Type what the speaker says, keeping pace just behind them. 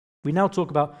We now talk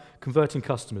about converting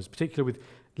customers, particularly with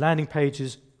landing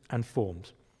pages and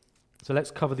forms. So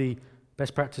let's cover the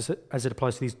best practice as it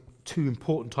applies to these two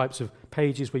important types of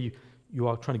pages where you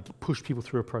are trying to push people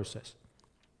through a process.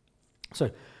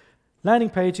 So landing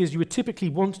pages, you would typically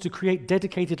want to create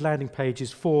dedicated landing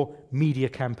pages for media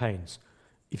campaigns.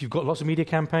 If you've got lots of media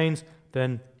campaigns,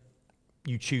 then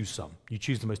you choose some. You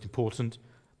choose the most important,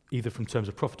 either from terms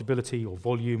of profitability or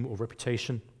volume or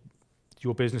reputation. It's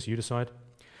your business, you decide.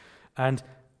 And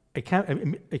a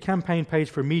campaign page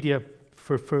for a media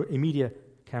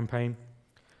campaign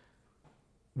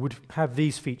would have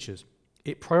these features.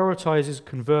 It prioritizes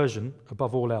conversion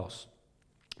above all else.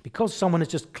 Because someone has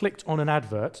just clicked on an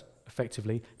advert,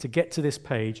 effectively, to get to this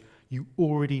page, you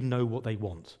already know what they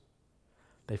want.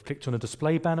 They've clicked on a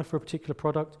display banner for a particular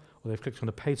product, or they've clicked on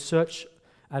a paid search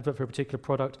advert for a particular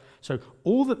product. So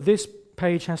all that this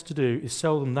page has to do is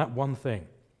sell them that one thing,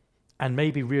 and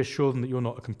maybe reassure them that you're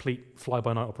not a complete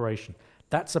fly-by-night operation.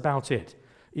 That's about it.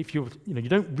 If you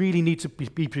don't really need to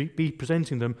be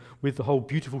presenting them with the whole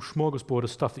beautiful smorgasbord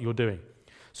of stuff that you're doing.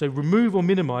 So remove or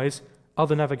minimize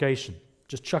other navigation.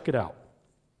 Just chuck it out.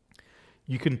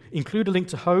 You can include a link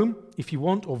to home if you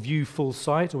want, or view full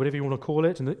site, or whatever you want to call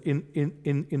it.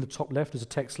 In the top left as a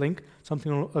text link,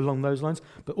 something along those lines.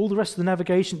 But all the rest of the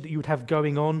navigation that you would have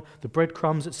going on, the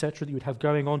breadcrumbs, etc., that you would have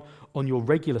going on your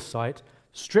regular site,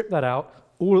 strip that out.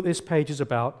 All that this page is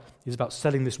about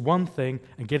selling this one thing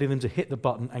and getting them to hit the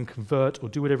button and convert or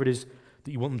do whatever it is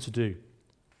that you want them to do.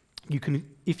 You can,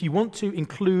 if you want to,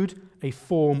 include a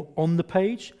form on the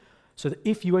page, so that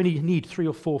if you only need 3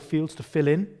 or 4 fields to fill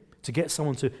in to get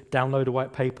someone to download a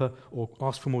white paper or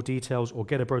ask for more details or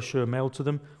get a brochure mailed to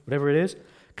them, whatever it is,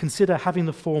 consider having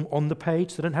the form on the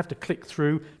page so they don't have to click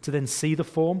through to then see the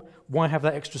form. Why have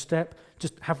that extra step?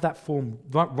 Just have that form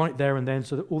right there and then,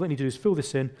 so that all they need to do is fill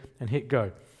this in and hit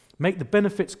go. Make the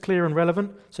benefits clear and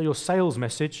relevant, so your sales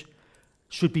message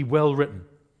should be well written.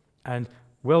 And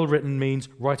well written means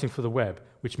writing for the web,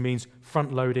 which means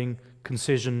front-loading,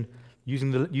 concision,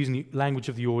 using the language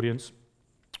of the audience,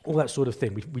 all that sort of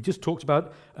thing. We just talked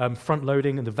about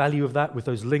front-loading and the value of that with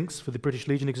those links for the British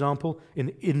Legion example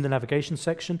in the navigation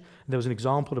section. And there was an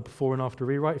example of before and after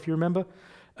rewrite, if you remember.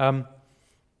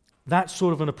 That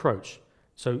sort of an approach.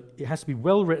 So it has to be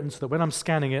well written so that when I'm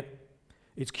scanning it,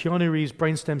 it's Keanu Reeves'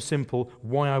 brainstem simple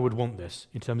why I would want this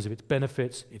in terms of its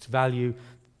benefits, its value,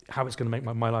 how it's going to make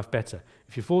my life better.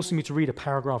 If you're forcing me to read a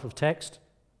paragraph of text,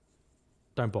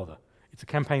 don't bother. It's a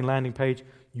campaign landing page.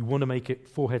 You want to make it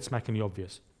forehead smackingly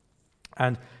obvious.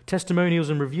 And testimonials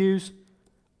and reviews,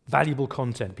 valuable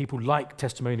content. People like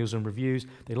testimonials and reviews.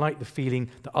 They like the feeling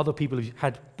that other people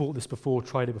had bought this before,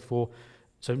 tried it before.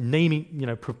 So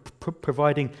naming,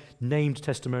 providing named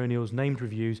testimonials, named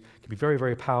reviews can be very,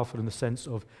 very powerful in the sense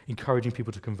of encouraging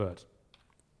people to convert.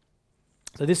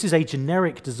 So this is a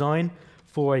generic design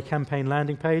for a campaign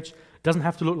landing page. It doesn't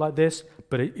have to look like this,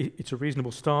 but it's a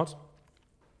reasonable start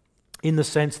in the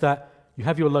sense that you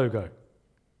have your logo.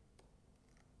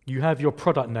 You have your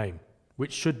product name,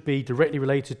 which should be directly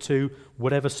related to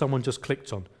whatever someone just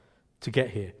clicked on to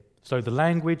get here. So the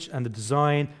language and the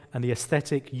design and the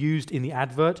aesthetic used in the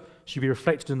advert should be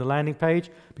reflected in the landing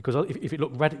page, because if it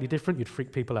looked radically different, you'd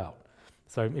freak people out.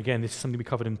 So again, this is something we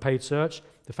covered in paid search,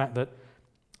 the fact that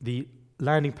the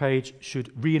landing page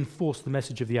should reinforce the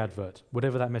message of the advert,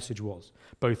 whatever that message was,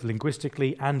 both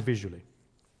linguistically and visually.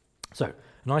 So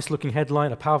a nice looking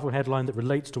headline, a powerful headline that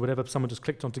relates to whatever someone just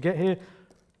clicked on to get here.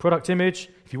 Product image,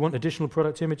 if you want additional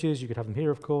product images, you could have them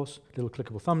here, of course, little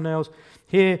clickable thumbnails.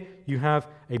 Here you have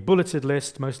a bulleted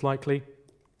list, most likely,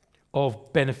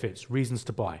 of benefits, reasons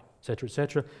to buy, etc.,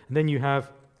 etc. And then you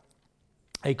have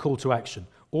a call to action.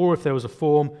 Or if there was a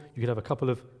form, you could have a couple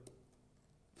of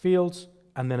fields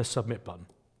and then a submit button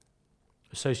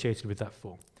associated with that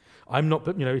form. I'm not,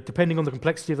 depending on the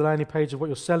complexity of the landing page of what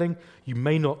you're selling, you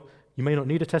may not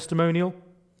need a testimonial.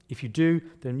 If you do,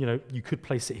 then you could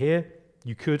place it here.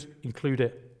 You could include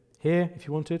it here if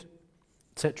you wanted,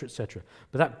 etc., etc.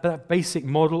 But that basic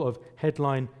model of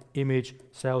headline, image,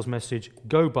 sales message,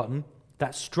 go button,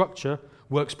 that structure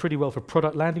works pretty well for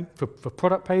product landing, for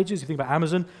product pages. You think about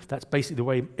Amazon, that's basically the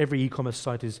way every e-commerce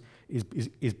site is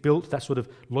built. That sort of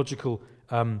logical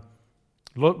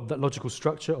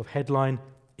structure of headline,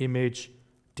 image,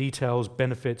 details,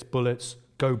 benefits, bullets,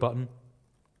 go button.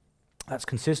 That's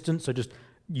consistent. So just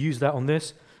use that on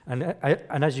this. And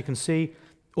as you can see,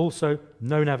 also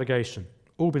no navigation.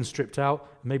 All been stripped out,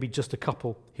 maybe just a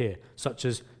couple here, such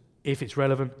as, if it's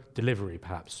relevant, delivery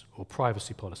perhaps, or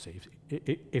privacy policy,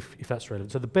 if that's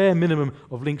relevant. So the bare minimum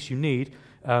of links you need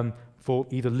for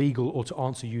either legal or to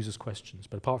answer users' questions.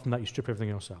 But apart from that, you strip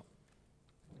everything else out.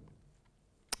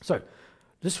 So,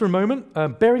 just for a moment,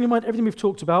 bearing in mind everything we've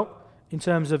talked about in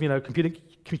terms of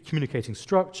communicating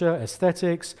structure,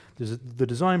 aesthetics, the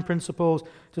design principles,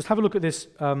 just have a look at this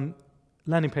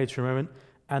landing page for a moment,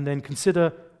 and then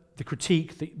consider the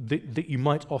critique that you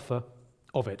might offer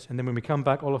of it. And then when we come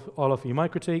back, I'll offer you my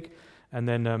critique, and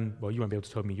then, well, you won't be able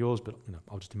to tell me yours, but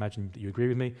I'll just imagine that you agree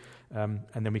with me, and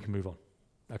then we can move on.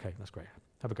 Okay, that's great.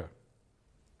 Have a go.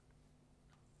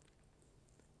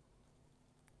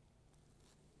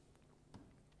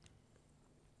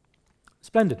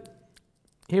 Splendid.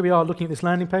 Here we are looking at this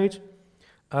landing page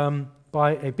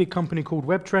by a big company called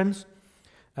Web Trends.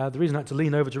 The reason I had to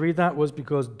lean over to read that was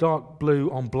because dark blue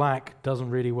on black doesn't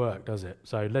really work, does it?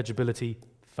 So legibility,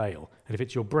 fail. And if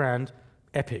it's your brand,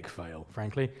 epic fail,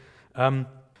 frankly.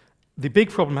 The big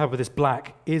problem I have with this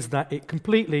black is that it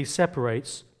completely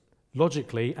separates,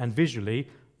 logically and visually,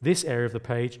 this area of the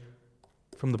page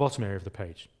from the bottom area of the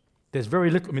page. There's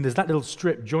very little, there's that little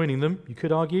strip joining them, you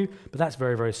could argue, but that's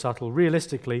very, very subtle.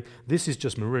 Realistically, this is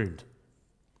just marooned.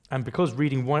 And because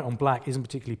reading white on black isn't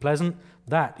particularly pleasant,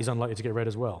 that is unlikely to get read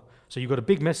as well. So you've got a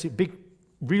big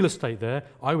real estate there,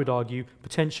 I would argue,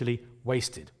 potentially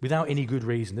wasted, without any good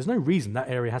reason. There's no reason that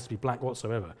area has to be black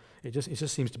whatsoever. It just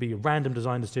seems to be a random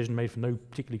design decision made for no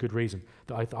particularly good reason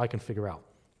that I can figure out.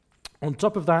 On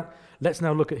top of that, let's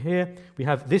now look at here. We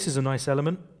have, this is a nice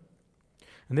element.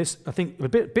 And this, I think, a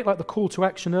bit like the call to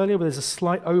action earlier, where there's a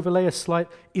slight overlay, a slight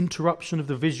interruption of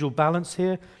the visual balance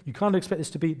here. You kind of expect this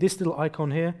to be this little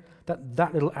icon here,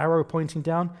 that little arrow pointing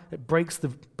down. It breaks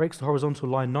the horizontal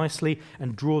line nicely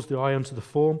and draws the eye onto the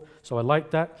form. So I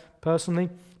like that, personally.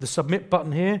 The submit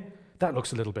button here, that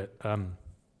looks a little bit,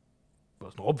 well,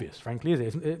 it's not obvious, frankly, is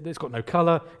it? It's got no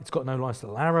color, it's got no nice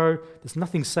little arrow. There's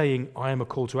nothing saying, I am a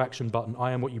call to action button,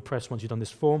 I am what you press once you've done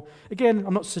this form. Again,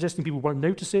 I'm not suggesting people won't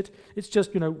notice it. It's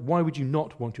just, why would you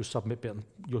not want your submit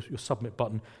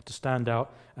button to stand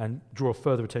out and draw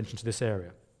further attention to this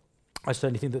area? I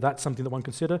certainly think that that's something that one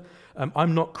consider.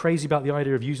 I'm not crazy about the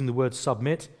idea of using the word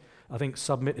submit. I think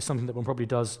submit is something that one probably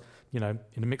does, in a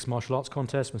mixed martial arts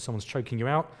contest when someone's choking you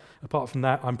out. Apart from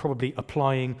that, I'm probably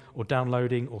applying or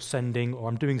downloading or sending, or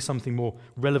I'm doing something more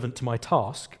relevant to my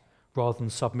task rather than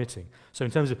submitting. So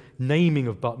in terms of naming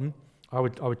of button, I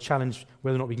would challenge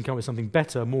whether or not we can come up with something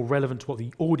better, more relevant to what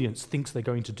the audience thinks they're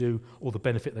going to do or the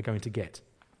benefit they're going to get.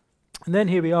 And then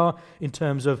here we are in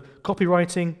terms of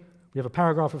copywriting. We have a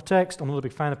paragraph of text. I'm not a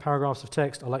big fan of paragraphs of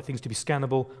text. I like things to be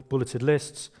scannable, bulleted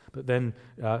lists, but then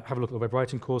have a look at the web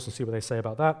writing course and see what they say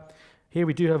about that. Here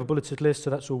we do have a bulleted list, so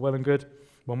that's all well and good.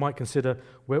 One might consider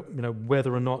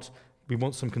whether or not we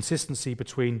want some consistency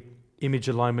between image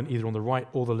alignment either on the right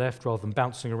or the left rather than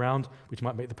bouncing around, which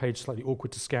might make the page slightly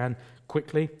awkward to scan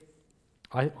quickly.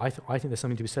 I think there's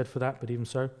something to be said for that, but even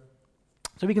so.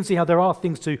 So we can see how there are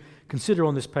things to consider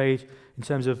on this page in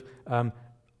terms of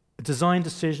design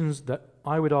decisions that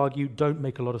I would argue don't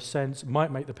make a lot of sense,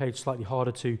 might make the page slightly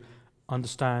harder to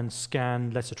understand, scan,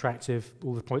 less attractive,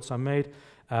 all the points I made.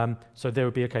 So there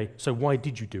would be, okay, so why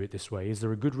did you do it this way? Is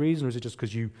there a good reason, or is it just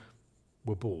because you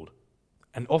were bored?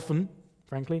 And often,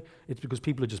 frankly, it's because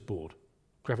people are just bored.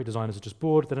 Graphic designers are just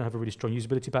bored, they don't have a really strong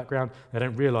usability background, they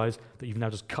don't realize that you've now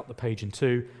just cut the page in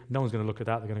two, no one's going to look at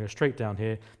that, they're going to go straight down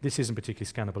here, this isn't particularly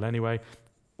scannable anyway,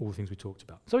 all the things we talked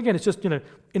about. So again, it's just, in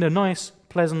a nice,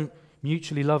 pleasant,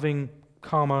 mutually loving,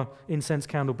 calmer, incense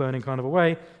candle burning kind of a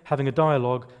way, having a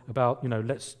dialogue about,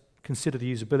 let's consider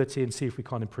the usability and see if we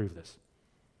can't improve this.